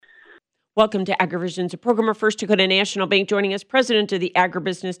Welcome to Agrivisions, a program of First Dakota National Bank. Joining us, President of the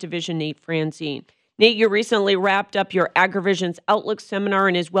Agribusiness Division, Nate Franzén. Nate, you recently wrapped up your Agrivisions Outlook seminar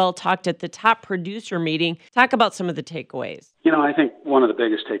and as well talked at the top producer meeting. Talk about some of the takeaways. I think one of the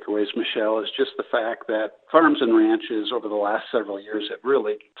biggest takeaways, Michelle, is just the fact that farms and ranches over the last several years have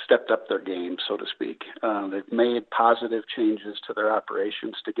really stepped up their game, so to speak. They've made positive changes to their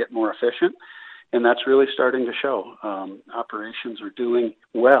operations to get more efficient. And that's really starting to show. Operations are doing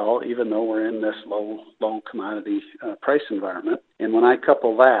well, even though we're in this low commodity price environment. And when I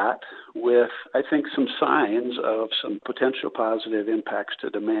couple that with, I think, some signs of some potential positive impacts to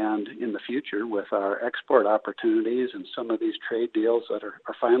demand in the future with our export opportunities and some of these trade deals that are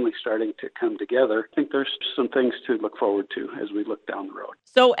finally starting to come together, I think there's some things to look forward to as we look down the road.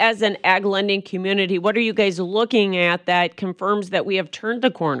 So as an ag lending community, what are you guys looking at that confirms that we have turned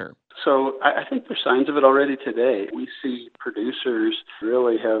the corner? So I think there's signs of it already today. We see producers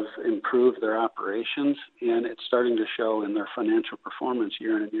really have improved their operations, and it's starting to show in their financial performance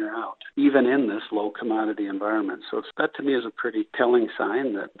year in and year out, even in this low commodity environment. So that to me is a pretty telling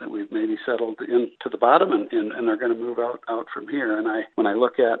sign that we've maybe settled into the bottom and are going to move out from here. And when I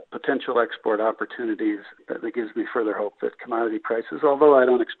look at potential export opportunities, that gives me further hope that commodity prices, although I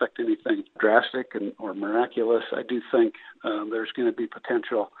don't expect anything drastic or miraculous, I do think there's going to be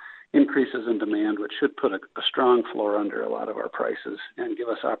potential increases in demand, which should put a strong floor under a lot of our prices and give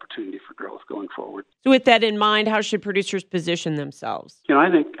us opportunity for growth going forward. So with that in mind, how should producers position themselves? I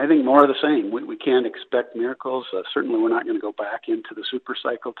think more of the same. We can't expect miracles. Certainly we're not going to go back into the super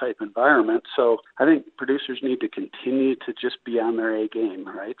cycle type environment. So I think producers need to continue to just be on their A game,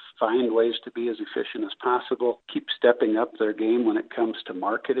 right? Find ways to be as efficient as possible. Keep stepping up their game when it comes to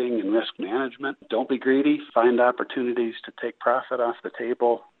marketing and risk management. Don't be greedy. Find opportunities to take profit off the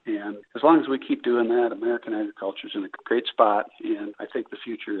table. And as long as we keep doing that, American agriculture is in a great spot, and I think the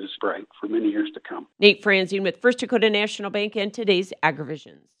future is bright for many years to come. Nate Franzén with First Dakota National Bank and today's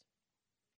Agrivisions.